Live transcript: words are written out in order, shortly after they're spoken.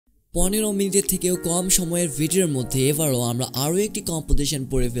15 মিনিটের থেকেও কম সময়ের ভিডিওর মধ্যে এবারও আমরা আরও একটি কম্পোজিশন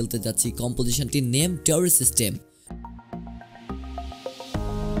পড়ে ফেলতে যাচ্ছি। কম্পোজিশনটির নেম ডাউরি সিস্টেম।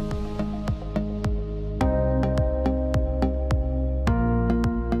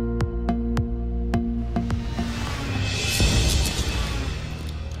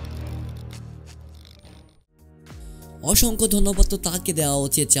 অসংখ্য ধন্যবাদ তো তাকে দেওয়া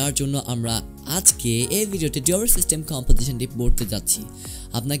উচিত যার জন্য আমরা আজকে এই ভিডিওতে ডাউরি সিস্টেম কম্পোজিশনটি পড়তে যাচ্ছি।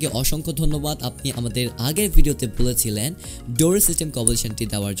 আপনাকে অসংখ্য ধন্যবাদ, আপনি আমাদের আগের ভিডিওতে বলেছিলেন ডাউরি সিস্টেম কম্পোজিশনটি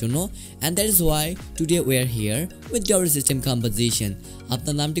দেওয়ার জন্য, and that is Y today we are here with dowry system composition.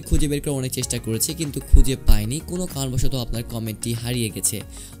 আপনার নামটি খুঁজে বের করার অনেক চেষ্টা করেছি কিন্তু খুঁজে পাইনি, কোনো কারণবশত আপনার কমেন্টটি হারিয়ে গেছে।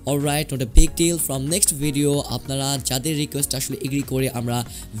 Alright, not a big deal. From next video আপনারা যাদের রিকোয়েস্ট আসলে এগ্রি করে আমরা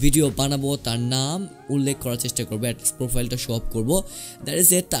ভিডিও বানাবো তার নাম উল্লেখ করার চেষ্টা করবো, অ্যাটলিস্ট প্রোফাইলটা শো আপ করবো। That is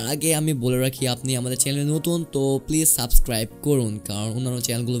it. তার আগে আমি বলে রাখি, আপনি আমাদের চ্যানেলে নতুন তো প্লিজ সাবস্ক্রাইব করুন, কারণ অন্যান্য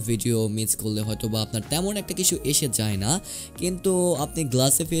চ্যানেলগুলো ভিডিও মিস করলে হয়তো বা আপনার তেমন একটা কিছু এসে যায় না, কিন্তু আপনি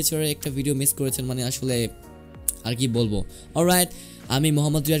গ্লাসে ফিউচারে একটা ভিডিও মিস করেছেন মানে আসলে আর কি বলবো। অলরাইট, আমি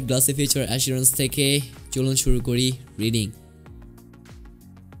মোহাম্মদ রিয়াদ, গ্লাসে ফিউচার অ্যাসিওরেন্স থেকে। চলুন শুরু করি রিডিং।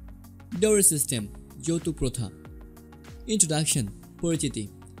 ডাউরি সিস্টেম, যৌতুক প্রথা। ইন্ট্রোডাকশন, পরিচিতি।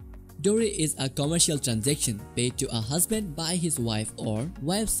 Dowry is a commercial transaction paid to a husband by his wife or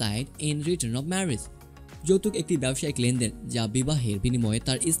wife's side in return of marriage. যৌতুক একটি ব্যবসায়িক লেনদেন যা বিবাহের বিনিময়ে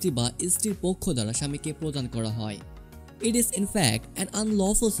তার স্ত্রী বা স্ত্রীর পক্ষ দ্বারা স্বামীকে প্রদান করা হয়। It is in fact an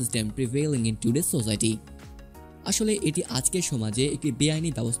unlawful system prevailing in today's society. আসলে এটি আজকের সমাজে একটি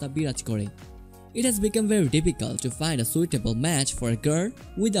বেআইনি ব্যবস্থা বিরাজ করে। It has become very difficult to find a suitable match for a girl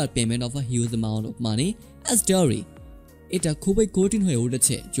without payment of a huge amount of money as dowry. এটা খুবই কঠিন হয়ে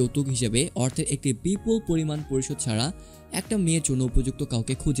উঠেছে যৌতুক হিসেবে অর্থের একটি বিপুল পরিমাণ পরিশোধ ছাড়া একটা মেয়ের জন্য উপযুক্ত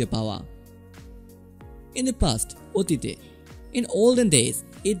কাউকে খুঁজে পাওয়া। In the past, অতীতে, in olden days,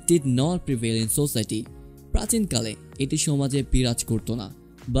 it did not prevail in society. প্রাচীনকালে এটি সমাজে বিরাজ করত না।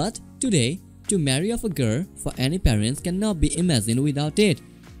 But today, to marry off a girl for any parents cannot be imagined without it.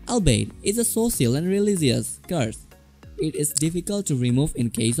 Albeit, is a social and religious curse. It is difficult to remove in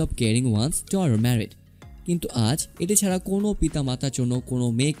case of getting one's daughter married. কিন্তু আজ এটি ছাড়া কোনো পিতা মাতার জন্য কোনো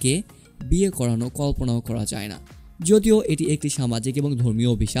মেয়েকে বিয়ে করানো কল্পনাও করা যায় না। যদিও এটি একটি সামাজিক এবং ধর্মীয়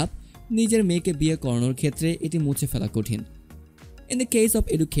অভিশাপ, নিজের মেয়েকে বিয়ে করানোর ক্ষেত্রে এটি মুছে ফেলা কঠিন। In the case of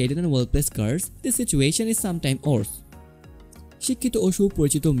educated and well-placed girls, the situation is sometimes worse. শিক্ষিত ও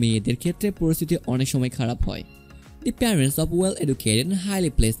সুপরিচিত মেয়েদের ক্ষেত্রে পরিস্থিতি অনেক সময় খারাপ হয়। The parents of well-educated and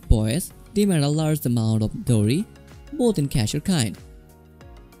highly placed boys demand a large amount of dowry, both in cash or kind.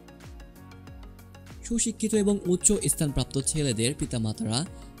 সুশিক্ষিত এবং উচ্চ স্থানপ্রাপ্ত ছেলেদের পিতামাতারা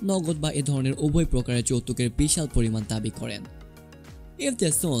নগদ বা এ ধরনের উভয় প্রকারের যৌতুকের বিশাল পরিমাণ দাবি করেন। If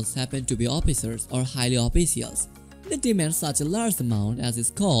their sons happen to be officers or highly officials, they demand such a large amount as is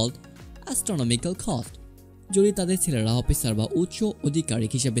called astronomical cost. যদি তাদের ছেলেরা অফিসার বা উচ্চ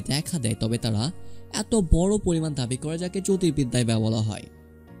অধিকারিক হিসেবে দেখা দেয় তবে তারা এত বড় পরিমাণ দাবি করে যাকে জ্যোতির্বিদ্যায় বলা হয়।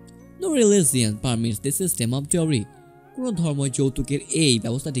 No religion permits the system of dowry. কোনো ধর্মই যৌতুকের এই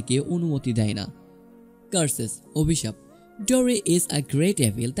ব্যবস্থাটিকে অনুমতি দেয় না। Curses, অভিশাপ। Dowry is a great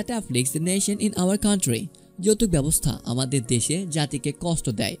evil that afflicts the nation in our country. যৌতুক ব্যবস্থা আমাদের দেশে জাতিকে কষ্ট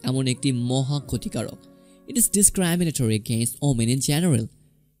দেয় এমন একটি মহা ক্ষতিকারক। It is discriminatory against women in general.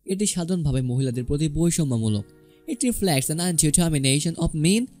 এটি সাধারণভাবে মহিলাদের প্রতি বৈষম্যমূলক। It reflects an anti-determination of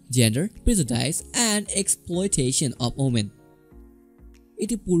men, gender, prejudice and exploitation of women.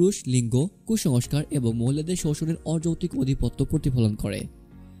 এটি পুরুষ লিঙ্গ কুসংস্কার এবং মহিলাদের শোষণের অযৌক্তিক আধিপত্য প্রতিফলন করে।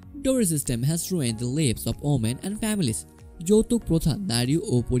 Dowry system has ruined the lives of women and families. যৌতুক প্রথা নারী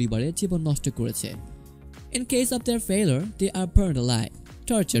ও পরিবারের জীবন নষ্ট করেছে। In case of their failure, they are burned alive,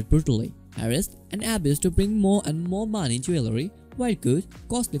 tortured brutally, harassed and abused to bring more and more money, jewelry, white goods,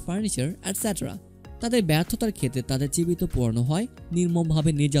 costly furniture, etc. তাদের ব্যর্থতার ক্ষেত্রে তাদের জীবিত পোড়ানো হয়,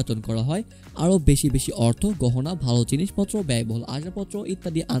 নির্মমভাবে নির্যাতন করা হয়, আরও বেশি বেশি অর্থ, গহনা, ভালো জিনিসপত্র, ব্যয়বহুল আসবাবপত্র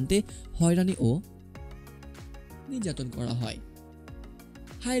ইত্যাদি আনতে হয়রানি ও নির্যাতন করা হয়।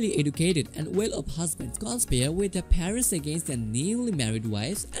 Highly educated and well-off husbands conspire with their parents against their newly married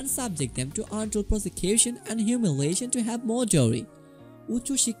wives and subject them to untold persecution and humiliation to have more dowry. উচ্চ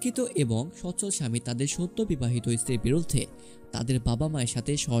শিক্ষিত এবং সচ্ছল স্বামী তাদের সদ্য বিবাহিত স্ত্রীর বিরুদ্ধে তাদের বাবা মায়ের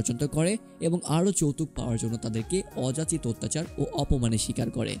সাথে ষড়যন্ত্র করে এবং আরও যৌতুক পাওয়ার জন্য তাদেরকে অযাচিত অত্যাচার ও অপমানের শিকার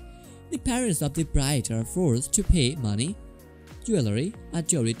করে। The parents of the bride are forced to pay money, jewelry, and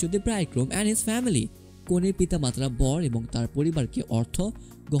dowry to the bridegroom and his family. কনের পিতামাতারা বর এবং তার পরিবারকে অর্থ,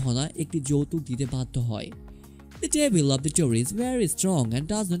 গহনা, একটি যৌতুক দিতে বাধ্য হয়। The devil of the dowry is very strong and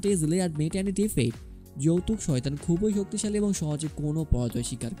does not easily admit any defeat. যৌতুক শয়তান খুবই শক্তিশালী এবং সহজে কোনো পরাজয়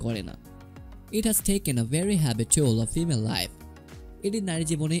স্বীকার করে না। It has taken a very heavy toll of female life. এটি নারী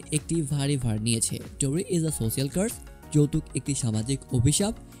জীবনে একটি ভারী ভার নিয়েছে। Dowry is a social curse. যৌতুক একটি সামাজিক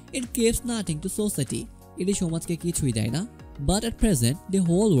অভিশাপ। It gives nothing to society. এটি সমাজকে কিছুই দেয় না। But at present, the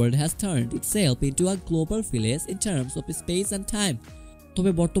whole world has turned itself into a global village in terms of space and time.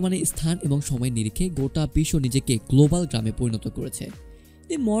 তবে বর্তমানে স্থান এবং সময় নিরিখে গোটা বিশ্ব নিজেকে গ্লোবাল গ্রামে পরিণত করেছে।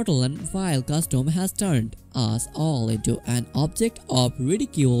 The mortal and vile custom has turned us all into an object of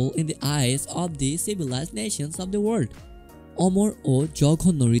ridicule in the eyes of the civilized nations of the world. অমর ও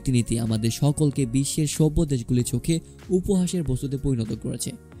জঘন্য রীতিনীতি আমাদের সকলকে বিশ্বের সভ্য দেশগুলির চোখে উপহাসের বস্তুতে পরিণত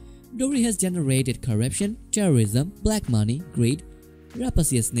করেছে। Dowry has generated corruption, terrorism, black money, greed,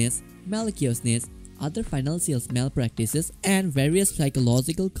 rapaciousness, maliciousness, other financial malpractices, and various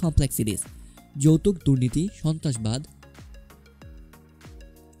psychological complexities. যৌতুক, দুর্নীতি, সন্ত্রাসবাদ,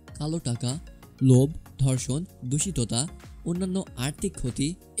 কালো টাকা, লোভ, ধর্ষণ, দূষিততা, অন্যান্য আর্থিক ক্ষতি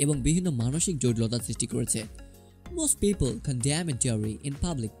এবং বিভিন্ন মানসিক জটিলতা সৃষ্টি করেছে। Most people condemn dowry in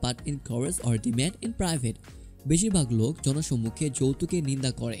public but encourage or demand in private. বেশিরভাগ লোক জনসম্মুখে যৌতুকের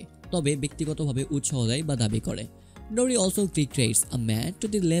নিন্দা করে, তবে ব্যক্তিগতভাবে উৎসাহ দেয় বা দাবি করে। Dowry also degrades a man to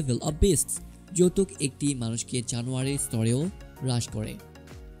the level of beasts. যৌতুক একটি মানুষকে জানোয়ারের স্তরেও হ্রাস করে।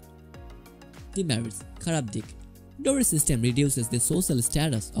 Demerits, খারাপ দিক। Dowry system reduces the social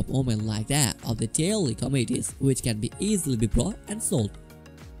status of women like that of the daily commodities which can be easily be bought and sold.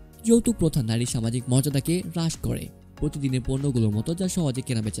 যৌতুক প্রথা নারীর সামাজিক মর্যাদাকে হ্রাস করে, প্রতিদিনের পণ্যগুলোর মতো যা সহজে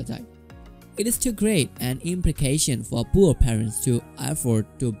কেনাবেচা যায়। It is too great an implication for poor parents to afford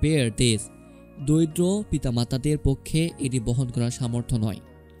to bear this. দরিদ্র পিতামাতাদের পক্ষে এটি বহন করার সামর্থ্য নয়।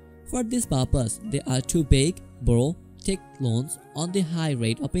 For this purpose, they are too big, borrow, take loans on the high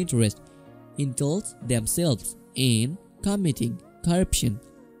rate of interest, indulge themselves in committing corruption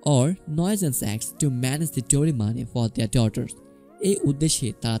or nuisance acts to manage the dowry money for their daughters. এই উদ্দেশ্যে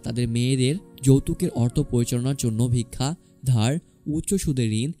তারা তাদের মেয়েদের যৌতুকের অর্থ পরিচালনার জন্য ভিক্ষা, ধার, উচ্চ সুদের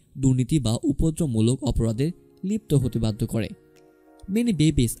ঋণ, দুর্নীতি বা উপদ্রবমূলক অপরাধে লিপ্ত হতে বাধ্য করে। Many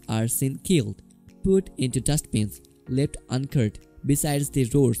babies are seen killed, put into dustbins, left uncared besides the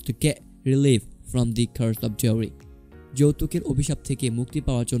roads to get relief from the curse of dowry. যৌতুকের অভিশাপ থেকে মুক্তি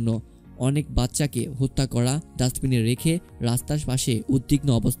পাওয়ার জন্য অনেক বাচ্চাকে হত্যা করা, ডাস্টবিনে রেখে রাস্তার পাশে উদ্বিগ্ন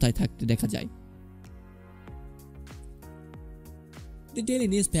অবস্থায় থাকতে দেখা যায়। The daily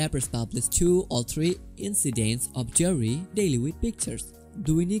newspapers publish 2 or 3 incidents of dowry daily with pictures.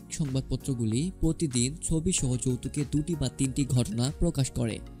 দৈনিক সংবাদপত্রগুলি প্রতিদিন ছবি সহ যৌতুকের 2টি বা 3টি ঘটনা প্রকাশ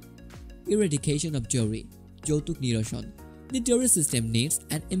করে। Eradication of dowry, যৌতুক নিরসন। The dowry system needs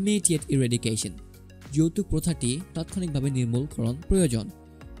an immediate eradication. যৌতুক প্রথাটি তাৎক্ষণিকভাবে নির্মূলকরণ প্রয়োজন।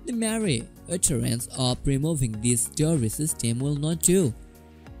 The mere utterance of removing this dowry system will not do.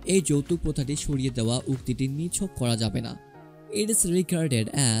 এই যৌতুক প্রথাটি সরিয়ে দেওয়া উক্তিটি নিছক করা যাবে না। It is regarded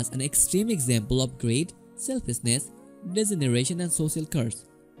as an extreme example of greed, selfishness, degeneration and social curse.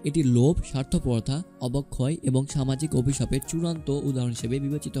 এটি লোভ, স্বার্থপরতা, অবক্ষয় এবং সামাজিক অভিশাপের চূড়ান্ত উদাহরণ হিসেবে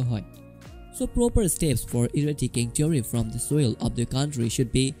বিবেচিত হয়। So proper steps for eradicating dowry from the soil of the country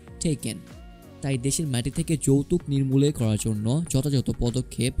should be taken. তাই দেশের মাটি থেকে যৌতুক নির্মূলে করার জন্য যথাযথ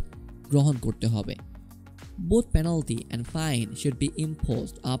পদক্ষেপ গ্রহণ করতে হবে। Both penalty and fine should be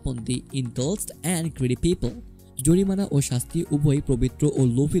imposed upon the indulged and greedy people. জরিমানা ও শাস্তি উভয়ই পবিত্র ও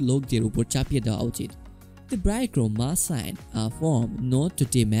লোভী লোকদের উপর চাপিয়ে দেওয়া উচিত। The bridegroom must sign a form not to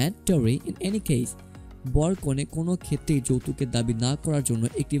demand dowry in any case. বর কনে কোনো ক্ষেত্রে যৌতুকের দাবি না করার জন্য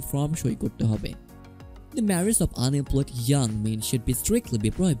একটি ফর্ম সই করতে হবে। The marriage of unemployed young men should be strictly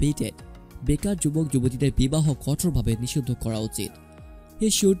be prohibited. বেকার যুবক যুবতীদের বিবাহ কঠোরভাবে নিষিদ্ধ করা উচিত। He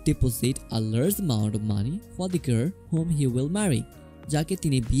should deposit a large amount of money for the girl whom he will marry. যাকে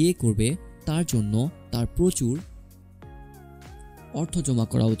তিনি বিয়ে করবে তার জন্য তার প্রচুর অর্থ জমা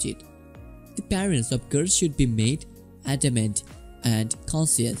করা উচিত। The parents of girls should be made adamant and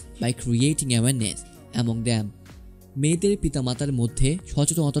conscious by creating awareness among them. মেয়েদের পিতামাতার মধ্যে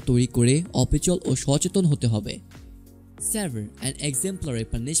সচেতনতা তৈরি করে অবিচল ও সচেতন হতে হবে। Severe and exemplary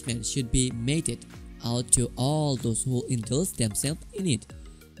punishment should be meted out to all those who indulge themselves in it.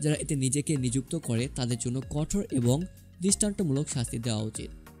 যারা এতে নিজেকে নিযুক্ত করে তাদের জন্য কঠোর এবং দৃষ্টান্তমূলক শাস্তি দেওয়া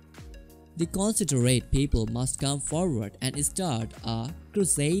উচিত। The considerate people must come forward and start a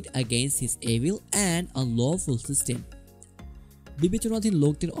crusade against his evil and unlawful system. বিবেচনাধীন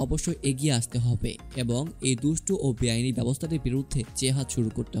লোকদের অবশ্যই এগিয়ে আসতে হবে এবং এই দুষ্ট ও বেআইনি ব্যবস্থাটির বিরুদ্ধে জেহাদ শুরু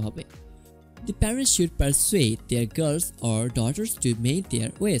করতে হবে। The parents should persuade their girls or daughters to make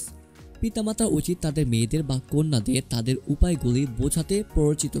their ways. পিতামাতার উচিত তাদের মেয়েদের বা কন্যাদের তাদের উপায়গুলি বোঝাতে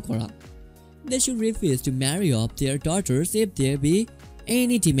প্ররোচিত করা। They should refuse to marry off their daughters if there be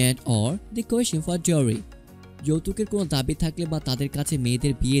any demand or the question for dowry. যৌতুকের কোনো দাবি থাকলে বা তাদের কাছে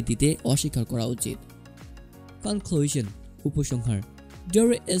মেয়েদের বিয়ে দিতে অস্বীকার করা উচিত। Conclusion: উপসংহার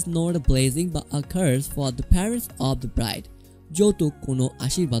Dowry is not a blessing but a curse for the parents of the bride. যৌতুক কোনো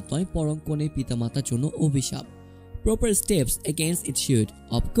আশীর্বাদ নয় বরং কনের পিতামাতার জন্য অভিশাপ। Proper steps against it should,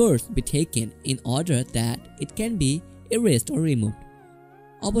 of course, be taken in order that it can be erased or removed.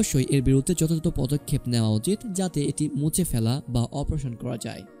 অবশ্যই এর বিরুদ্ধে যথাযথ পদক্ষেপ নেওয়া উচিত যাতে এটি মুছে ফেলা বা অপারেশন করা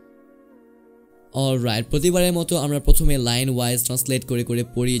যায়। অলরাইট, প্রতিবারের মতো আমরা প্রথমে লাইন ওয়াইজ ট্রান্সলেট করে করে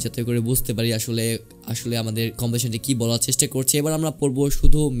পড়ি যাতে করে বুঝতে পারি আসলে আমাদের কম্পোজিশনটি কি বলার চেষ্টা করছে। এবার আমরা পড়ব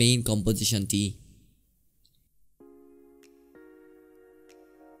শুধু main কম্পোজিশনটি।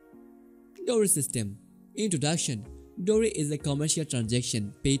 Dowry system. Introduction. Dowry is a commercial transaction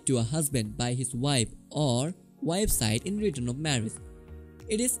paid to a husband by his wife or wife's side in return of marriage.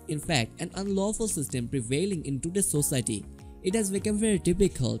 It is, in fact, an unlawful system prevailing in today's society. It has become very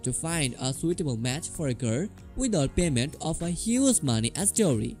difficult to find a suitable match for a girl without payment of a huge money as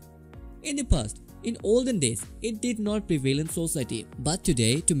dowry. In the past, in olden days, it did not prevail in society, but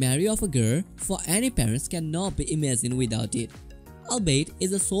today, to marry off a girl for any parents cannot be imagined without it. Albeit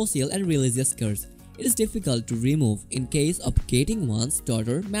is a social and religious curse. It is difficult to remove in case of getting one's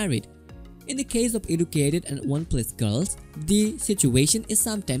daughter married. In the case of educated and one-place girls, the situation is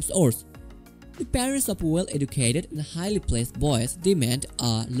sometimes worse. The parents of well-educated and highly placed boys demand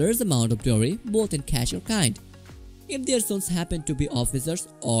a large amount of dowry both in cash or kind. If their sons happen to be officers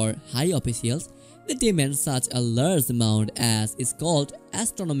or high officials, they demand such a large amount as is called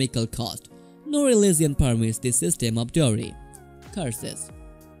astronomical cost. No religion permits this system of dowry. Curses.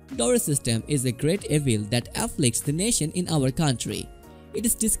 Dowry system is a great evil that afflicts the nation in our country. It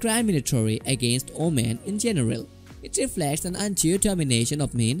is discriminatory against women in general. It reflects an undue domination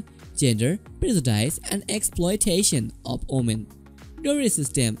of men, gender, prejudice, and exploitation of women. Dowry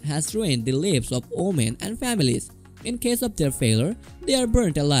system has ruined the lives of women and families. In case of their failure, they are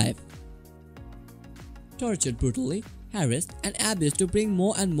burnt alive, tortured brutally, harassed, and abused to bring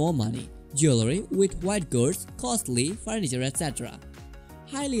more and more money, jewelry with white goods, costly furniture, etc.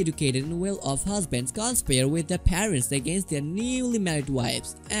 Highly educated and well-off husbands conspire with their parents against their newly married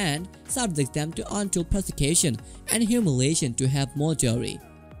wives and subject them to untold persecution and humiliation to have more dowry.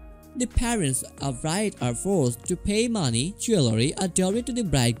 The parents of bride are forced to pay money, jewelry, or dowry to the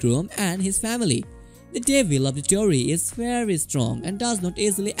bridegroom and his family. The devil of the dowry is very strong and does not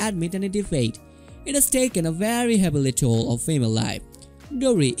easily admit any defeat. It has taken a very heavy toll of female life.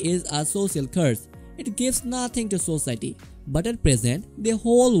 Dowry is a social curse. It gives nothing to society. But at present, the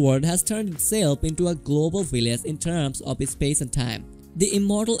whole world has turned itself into a global village in terms of space and time. The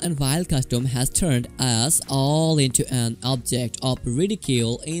immortal and vile custom has turned us all into an object of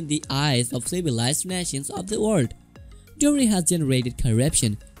ridicule in the eyes of civilized nations of the world. Dowry has generated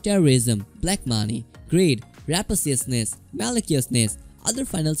corruption, terrorism, black money, greed, rapaciousness, maliciousness, other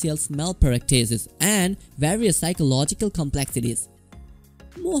financial malpractices, and various psychological complexities.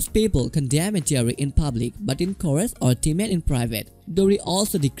 Most people condemn dowry in public but encourage or demand in private. Dowry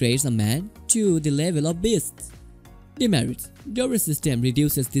also degrades a man to the level of beasts. Demerits. Dowry system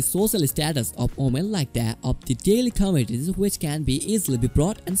reduces the social status of women like that of the daily commodities which can be easily be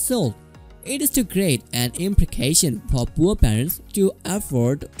bought and sold. It is too great an implication for poor parents to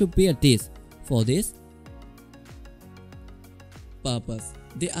afford to bear this. For this purpose,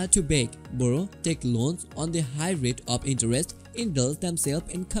 they are to beg, borrow, take loans on the high rate of interest, indulge themselves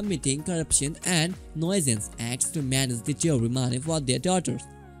in committing corruption and nuisance acts to manage the dowry money for their daughters.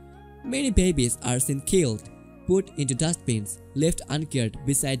 Many babies are seen killed, put into dustbins, left uncared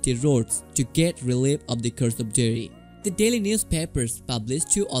beside the roads to get relief of the curse of dowry. The daily newspapers publish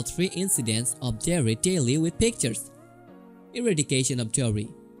 2 or 3 incidents of dowry daily with pictures. Eradication of dowry.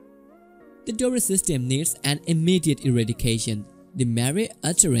 The dowry system needs an immediate eradication. The mere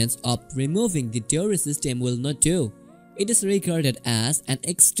utterance of removing the dowry system will not do. It is regarded as an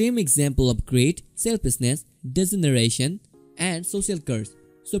extreme example of greed, selfishness, degeneration, and social curse.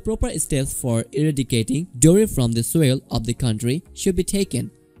 So proper steps for eradicating dowry from the soil of the country should be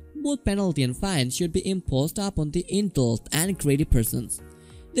taken. Both penalty and fine should be imposed upon the indulged and greedy persons.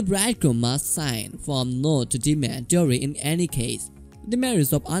 The bridegroom must sign form not to demand dowry in any case. The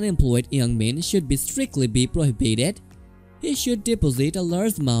marriage of unemployed young men should be strictly be prohibited. He should deposit a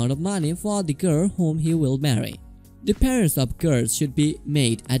large amount of money for the girl whom he will marry. The parents of girls should be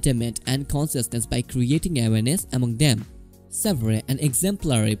made adamant and consistent by creating awareness among them. Severe and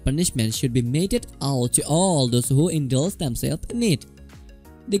exemplary punishment should be meted out to all those who indulge themselves in it.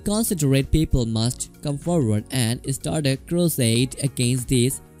 The considerate people must come forward and start a crusade against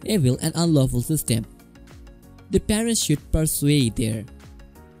this evil and unlawful system. The parents should persuade their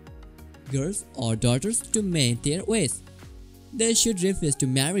girls or daughters to mend their ways. They should refuse to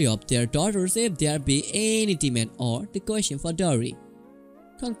marry off their daughters if there be any demand or request for dowry.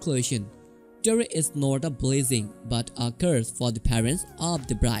 Conclusion: dowry is not a blessing but a curse for the parents of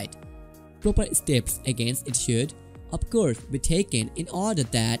the bride. Proper steps against it should, of course, be taken in order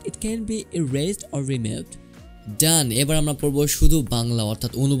that it can be erased or removed. ডান। এবার আমরা পড়বো শুধু বাংলা,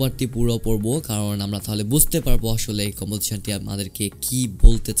 অর্থাৎ অনুবাদটি পুরো পড়বো, কারণ আমরা তাহলে বুঝতে পারবো আসলে এই কম্পোজিশনটি আমাদেরকে কি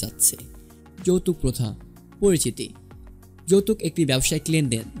বলতে চাচ্ছে। যৌতুক প্রথা। পরিচিতি: যৌতুক একটি ব্যবসায়িক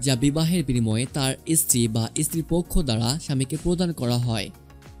লেনদেন যা বিবাহের বিনিময়ে তার স্ত্রী বা স্ত্রী পক্ষ দ্বারা স্বামীকে প্রদান করা হয়।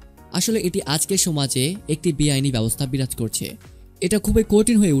 আসলে এটি আজকের সমাজে একটি বেআইনি ব্যবস্থা বিরাজ করছে। এটা খুবই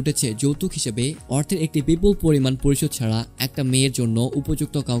কঠিন হয়ে উঠেছে যৌতুক হিসেবে অর্থের একটি বিপুল পরিমাণ পরিশোধ ছাড়া একটা মেয়ের জন্য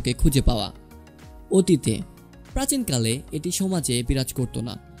উপযুক্ত কাউকে খুঁজে পাওয়া। অতীতে প্রাচীনকালে এটি সমাজে বিরাজ করত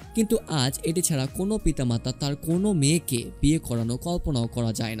না, কিন্তু আজ এটি ছাড়া কোনো পিতামাতা তার কোনো মেয়েকে বিয়ে করানো কল্পনাও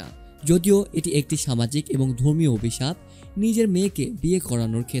করা যায় না। যদিও এটি একটি সামাজিক এবং ধর্মীয় অভিশাপ, নিজের মেয়েকে বিয়ে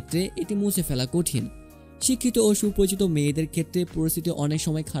করানোর ক্ষেত্রে এটি মুছে ফেলা কঠিন। শিক্ষিত ও সুপরিচিত মেয়েদের ক্ষেত্রে পরিস্থিতি অনেক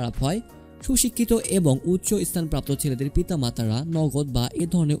সময় খারাপ হয়। সুশিক্ষিত এবং উচ্চ স্থানপ্রাপ্ত ছেলেদের পিতামাতারা নগদ বা এ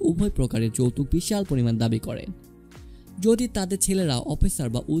ধরনের উভয় প্রকারের যৌতুক বিশাল পরিমাণ দাবি করেন। যদি তাদের ছেলেরা অফিসার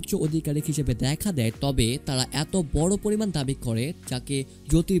বা উচ্চ আধিকারিক হিসেবে দেখা দেয়, তবে তারা এত বড় পরিমাণ দাবি করে যাকে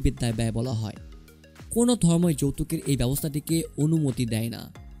জ্যোতির্বিদ্যায় ব্যয় বলা হয়। কোনো ধর্মই যৌতুকের এই ব্যবস্থাটিকে অনুমতি দেয় না।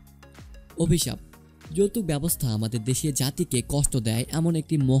 অভিশাপ: যৌতুক ব্যবস্থা আমাদের দেশের জাতিকে কষ্ট দেয় এমন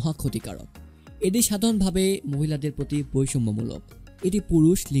একটি মহা ক্ষতিকারক। এটি সাধারণভাবে মহিলাদের প্রতি বৈষম্যমূলক। এটি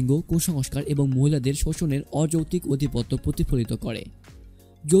পুরুষ লিঙ্গ কুসংস্কার এবং মহিলাদের শোষণের অযৌক্তিক আধিপত্য প্রতিফলিত করে।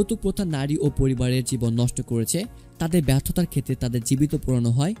 যৌতুক প্রথা নারী ও পরিবারের জীবন নষ্ট করেছে। তাদের ব্যর্থতার ক্ষেত্রে তাদের জীবিত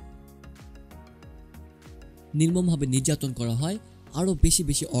পোড়ানো হয়, নির্মমভাবে নির্যাতন করা হয়, আরও বেশি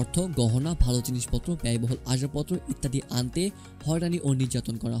বেশি অর্থ, গহনা, ভালো জিনিসপত্র, ব্যয়বহুল আসবাবপত্র ইত্যাদি আনতে হয়রানি ও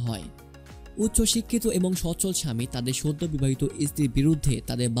নির্যাতন করা হয়। উচ্চ শিক্ষিত এবং সচ্ছল স্বামী তাদের সদ্য বিবাহিত স্ত্রীর বিরুদ্ধে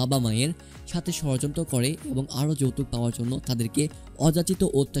তাদের বাবা মায়ের সাথে ষড়যন্ত্র করে এবং আরও যৌতুক পাওয়ার জন্য তাদেরকে অযাচিত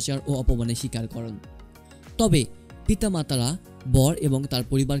অত্যাচার ও অপমানের শিকার করেন। তবে পিতামাতারা বর এবং তার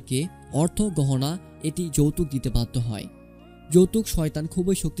পরিবারকে অর্থ, গহনা এটি যৌতুক দিতে বাধ্য হয়। যৌতুক শয়তান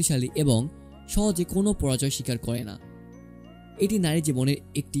খুবই শক্তিশালী এবং সহজে কোনো পরাজয় স্বীকার করে না। এটি নারী জীবনের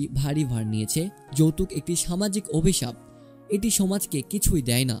একটি ভারী ভার নিয়েছে। যৌতুক একটি সামাজিক অভিশাপ। এটি সমাজকে কিছুই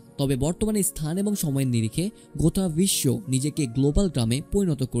দেয় না, তবে বর্তমানে স্থান এবং সময়ের নিরিখে গোটা বিশ্ব নিজেকে গ্লোবাল গ্রামে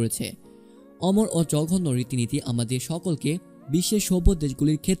পরিণত করেছে। অমর ও জঘন্য রীতিনীতি আমাদের সকলকে বিশ্বের সভ্য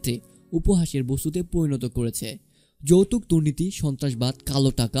দেশগুলির ক্ষেত্রে উপহাসের বস্তুতে পরিণত করেছে। যৌতুক দুর্নীতি, সন্ত্রাসবাদ,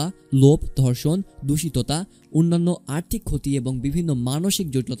 কালো টাকা, লোভ, ধর্ষণ, দূষিততা, অন্যান্য আর্থিক ক্ষতি এবং বিভিন্ন মানসিক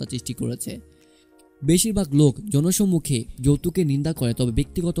জটিলতা সৃষ্টি করেছে। বেশিরভাগ লোক জনসম্মুখে যৌতুকের নিন্দা করে, তবে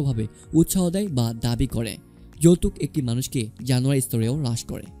ব্যক্তিগতভাবে উৎসাহ দেয় বা দাবি করে। যৌতুক একটি মানুষকে জানোয়ার স্তরেও হ্রাস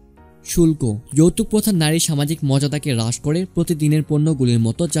করে। শুল্ক: যৌতুক প্রথা নারীর সামাজিক মর্যাদাকে হ্রাস করে প্রতিদিনের পণ্যগুলির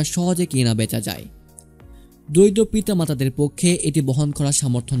মতো, যা সহজে কেনা বেচা যায়। দরিদ্র পিতামাতাদের পক্ষে এটি বহন করার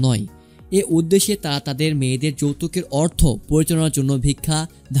সামর্থ্য নয়। এ উদ্দেশ্যে তারা তাদের মেয়েদের যৌতুকের অর্থ পরিচালনার জন্য ভিক্ষা,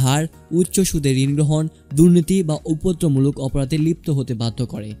 ধার, উচ্চ সুদে ঋণ গ্রহণ, দুর্নীতি বা উপদ্রবমূলক অপরাধে লিপ্ত হতে বাধ্য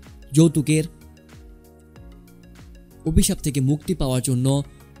করে। যৌতুকের অভিশাপ থেকে মুক্তি পাওয়ার জন্য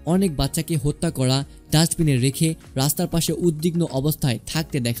অনেক বাচ্চাকে হত্যা করা, ডাস্টবিনে রেখে রাস্তার পাশে উদ্বিগ্ন অবস্থায়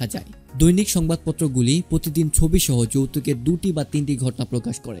থাকতে দেখা যায়। দৈনিক সংবাদপত্রগুলি প্রতিদিন ছবিসহ যৌতুকের 2টি বা 3টি ঘটনা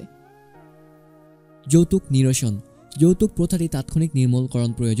প্রকাশ করে। যৌতুক নিরসন: যৌতুক প্রথাটি তাৎক্ষণিক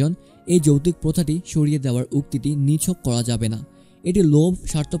নির্মূলকরণ প্রয়োজন। এই যৌতুক প্রথাটি সরিয়ে দেওয়ার উক্তিটি নিছক করা যাবে না। এটি লোভ,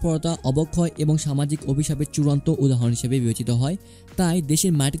 স্বার্থপরতা, অবক্ষয় এবং সামাজিক অভিশাপের চূড়ান্ত উদাহরণ হিসেবে বিবেচিত হয়। তাই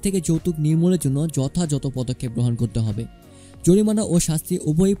দেশের মাটি থেকে যৌতুক নির্মূলের জন্য যথাযথ পদক্ষেপ গ্রহণ করতে হবে। জরিমানা ও শাস্তি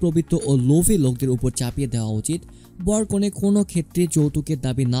উভয়ই প্রবৃত্ত ও লোভী লোকদের উপর চাপিয়ে দেওয়া উচিত। বর কনে কোনো ক্ষেত্রে যৌতুকের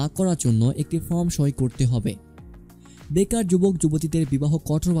দাবি না করার জন্য একটি ফর্ম সই করতে হবে। বেকার যুবক যুবতীদের বিবাহ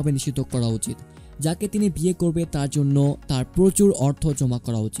কঠোরভাবে নিষিদ্ধ করা উচিত। যাকে তিনি বিয়ে করবে তার জন্য তার প্রচুর অর্থ জমা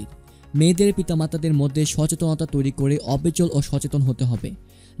করা উচিত। মেয়েদের পিতামাতাদের মধ্যে সচেতনতা তৈরি করে অবিচল ও সচেতন হতে হবে।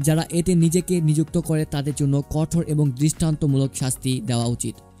 যারা এতে নিজেকে নিযুক্ত করে তাদের জন্য কঠোর এবং দৃষ্টান্তমূলক শাস্তি দেওয়া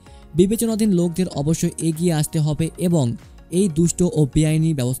উচিত। বিবেচনাধীন লোকদের অবশ্যই এগিয়ে আসতে হবে এবং এই দুষ্ট ও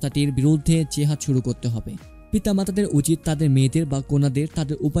বেআইনি ব্যবস্থাটির বিরুদ্ধে জেহাদ শুরু করতে হবে। পিতামাতাদের উচিত তাদের মেয়েদের বা কন্যাদের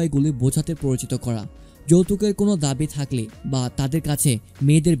তাদের উপায়গুলি বোঝাতে পরিচিত করা। যৌতুকের কোনো দাবি থাকলে বা তাদের কাছে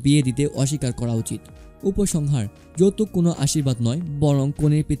মেয়েদের বিয়ে দিতে অস্বীকার করা উচিত। উপসংহার: যৌতুক কোনো আশীর্বাদ নয়, বরং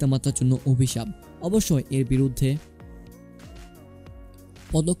কনের পিতামাতার জন্য অভিশাপ। অবশ্যই এর বিরুদ্ধে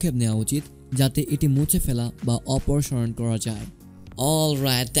পদক্ষেপ নেওয়া উচিত যাতে এটি মুছে ফেলা বা অপসারণ করা যায়।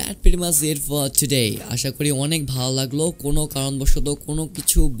 Alright, that pretty much it for today. আশা করি অনেক ভালো লাগলো। কোনো কারণবশত কোনো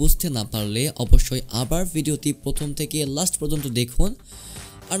কিছু বুঝতে না পারলে অবশ্যই আবার ভিডিওটি প্রথম থেকে লাস্ট পর্যন্ত দেখুন।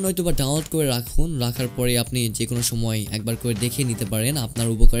 আর নয়তোবা ডাউনলোড করে রাখার পরে আপনি যে কোনো সময় একবার করে দেখে নিতে পারেন। আপনার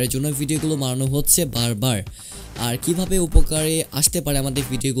উপকারের জন্য ভিডিওগুলো বানানো হচ্ছে বারবার। আর কিভাবে উপকারে আসতে পারে আমাদের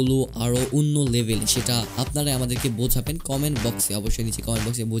ভিডিওগুলো আরও অন্য লেভেলে, সেটা আপনারা আমাদেরকে বোঝাবেন কমেন্ট বক্সে, অবশ্যই নিচে কমেন্ট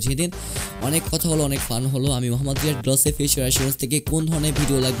বক্সে বুঝিয়ে দিন। অনেক কথা হলো, অনেক ফান হলো। আমি মোহাম্মদ রিয়াদ গ্লসে ফিউচার অ্যাসুরেন্স থেকে কোন ধরনের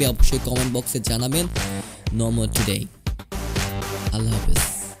ভিডিও লাগবে অবশ্যই কমেন্ট বক্সে জানাবেন। No more today. আল্লাহ হাফেজ।